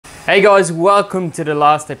Hey guys, welcome to the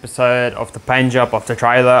last episode of the paint job of the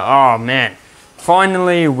trailer. Oh man,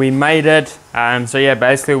 finally we made it. So yeah,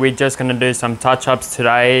 basically we're just gonna do some touch-ups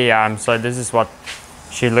today. So this is what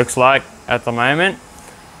she looks like at the moment.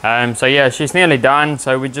 So yeah, she's nearly done.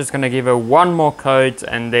 So we're just gonna give her one more coat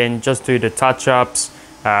and then just do the touch-ups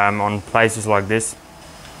on places like this.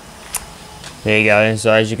 There you go.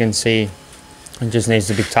 So as you can see, it just needs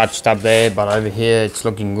to be touched up there, but over here it's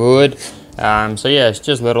looking good. So yeah, it's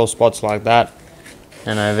just little spots like that,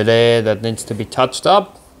 and over there that needs to be touched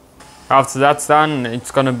up. After that's done, it's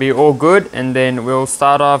gonna be all good, and then we'll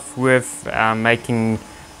start off with making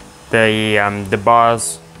the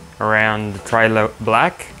bars around the trailer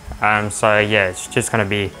black. So yeah, it's just gonna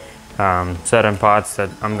be certain parts that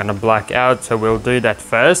I'm gonna black out, so we'll do that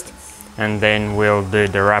first, and then we'll do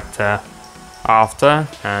the Raptor after,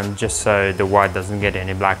 just so the white doesn't get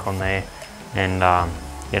any black on there, and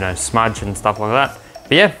you know, smudge and stuff like that.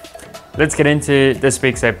 But yeah, let's get into this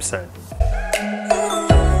week's episode.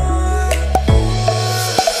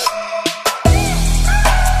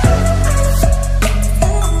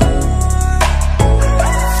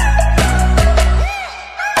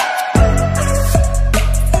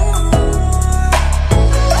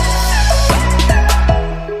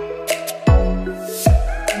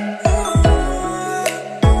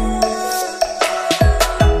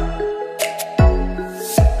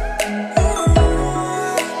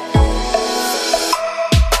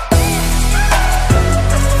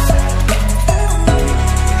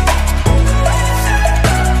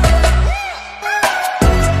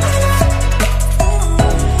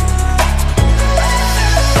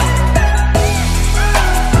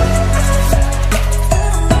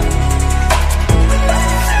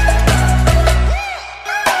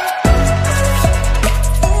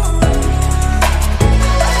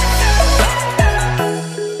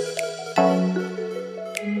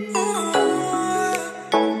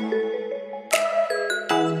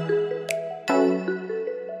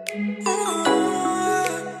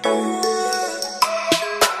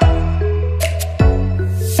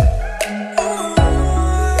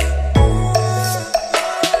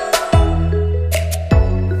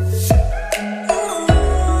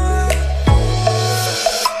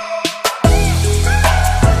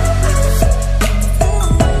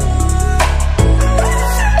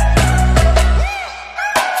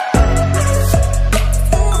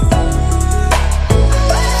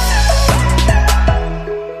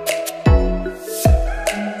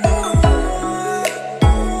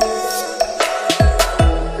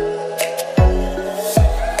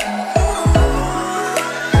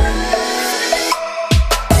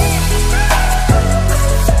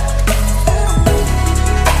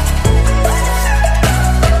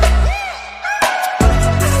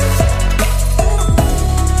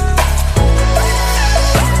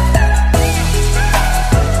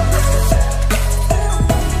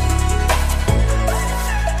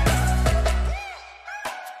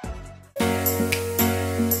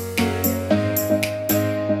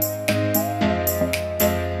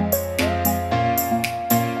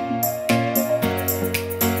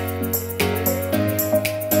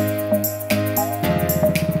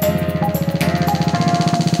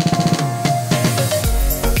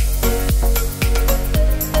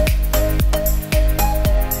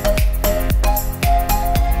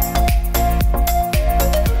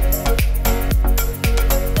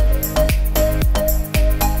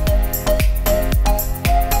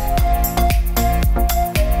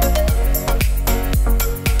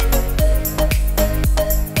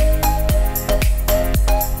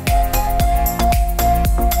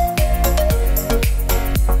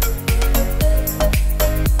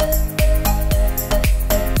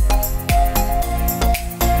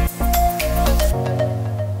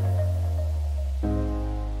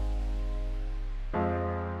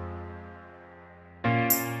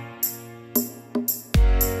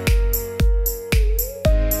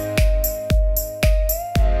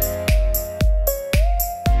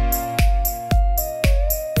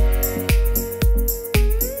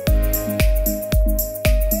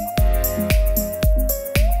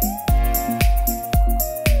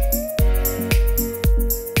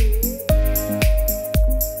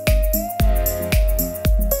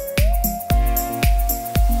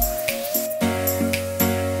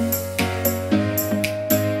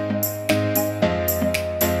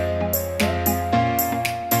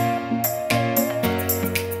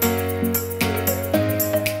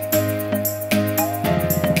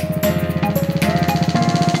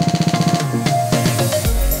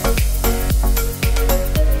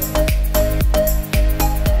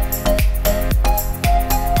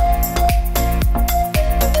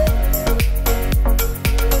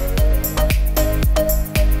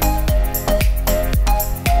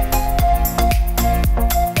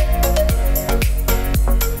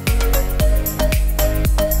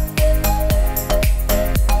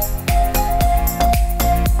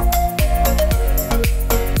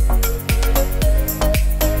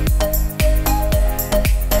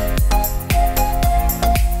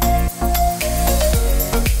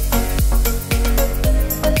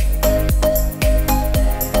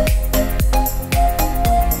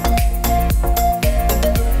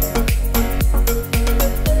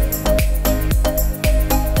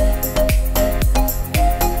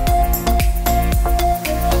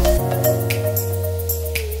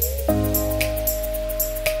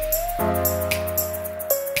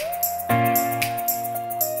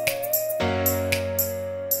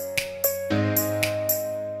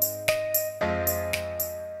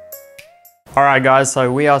 Alright guys,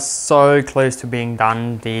 so we are so close to being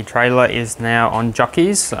done. The trailer is now on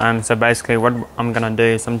jockeys. So basically what I'm gonna do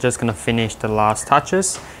is I'm just gonna finish the last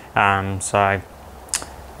touches. So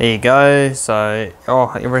there you go. So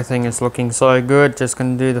everything is looking so good. Just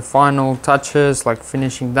gonna do the final touches, like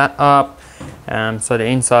finishing that up. So the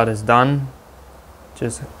inside is done.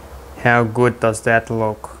 Just how good does that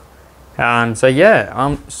look? So yeah,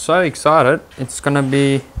 I'm so excited. It's gonna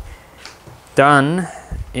be done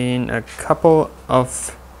in a couple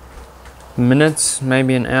of minutes,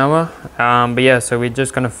 maybe an hour. But yeah, so we're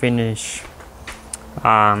just gonna finish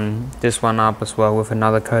this one up as well with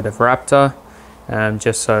another coat of Raptor,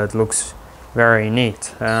 just so it looks very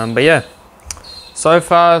neat. But yeah, so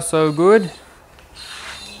far so good.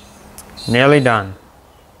 Nearly done.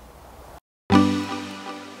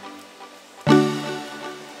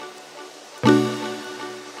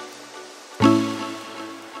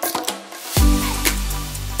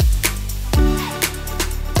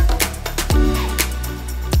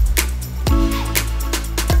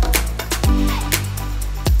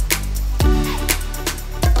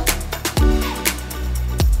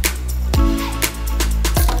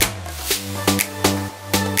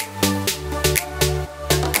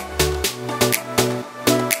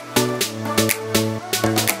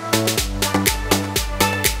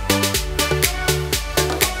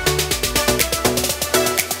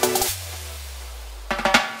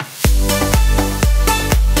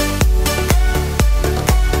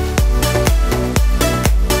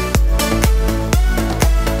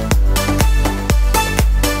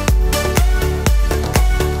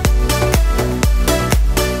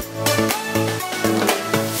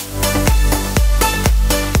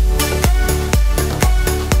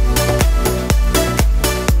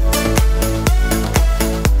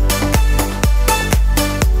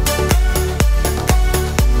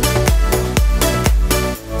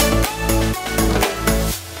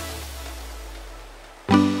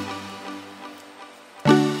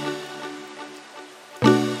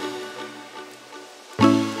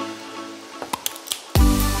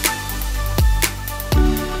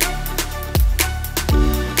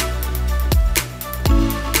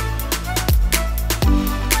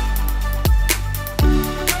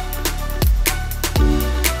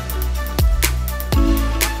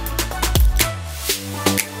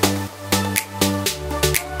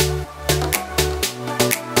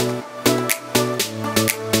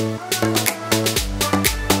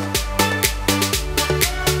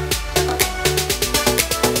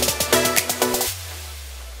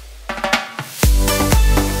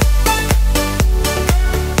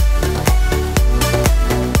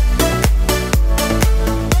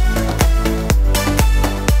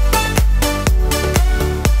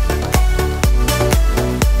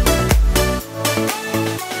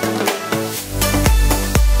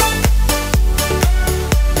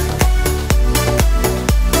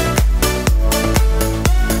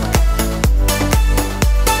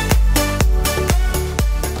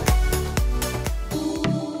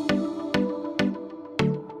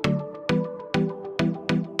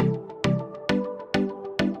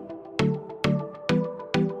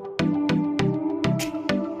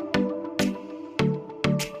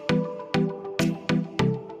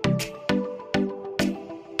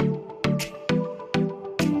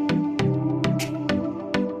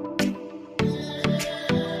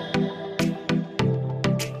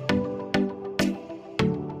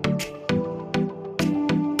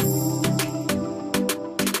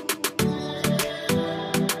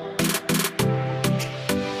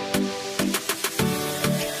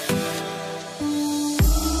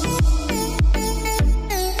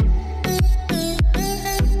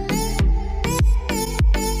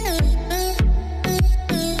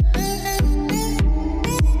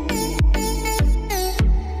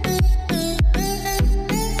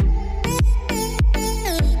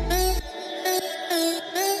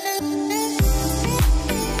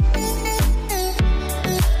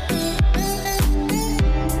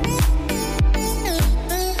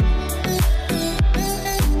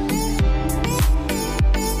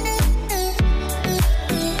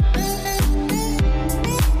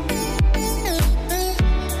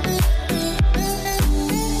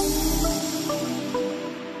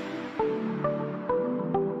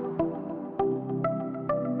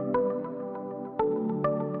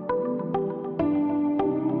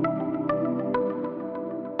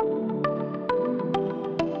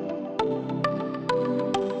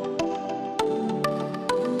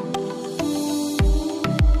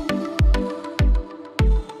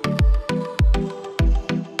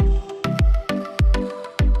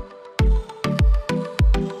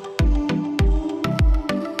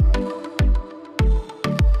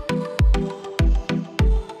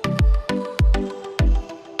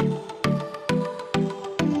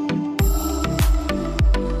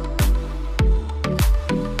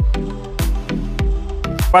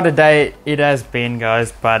 What a day it has been,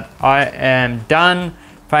 guys, but I am done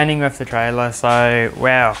painting with the trailer. So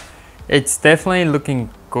wow, it's definitely looking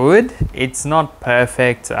good. It's not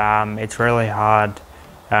perfect. It's really hard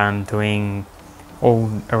doing all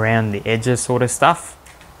around the edges sort of stuff.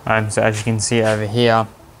 So as you can see over here,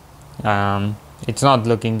 it's not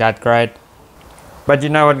looking that great. But you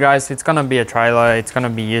know what, guys, it's gonna be a trailer. It's gonna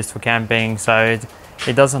be used for camping, so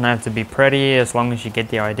it doesn't have to be pretty as long as you get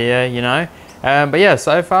the idea, you know. But yeah,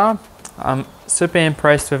 so far I'm super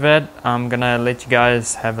impressed with it. I'm gonna let you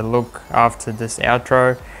guys have a look after this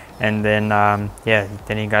outro, and then yeah,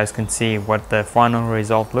 then you guys can see what the final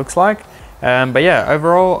result looks like. But yeah,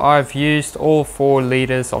 overall I've used all 4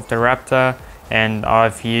 liters of the Raptor, and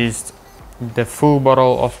I've used the full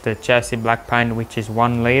bottle of the chassis black paint, which is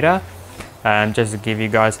 1 liter, just to give you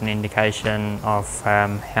guys an indication of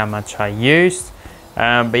how much I used.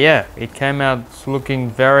 But yeah, it came out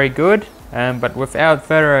looking very good. But without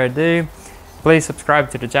further ado, please subscribe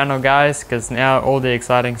to the channel, guys, because now all the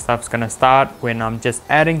exciting stuff's gonna start when I'm just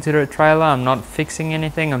adding to the trailer. I'm not fixing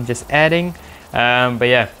anything, I'm just adding. But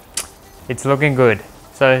yeah, it's looking good.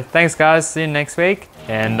 So thanks, guys, see you next week,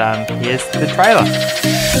 and here's the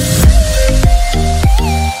trailer.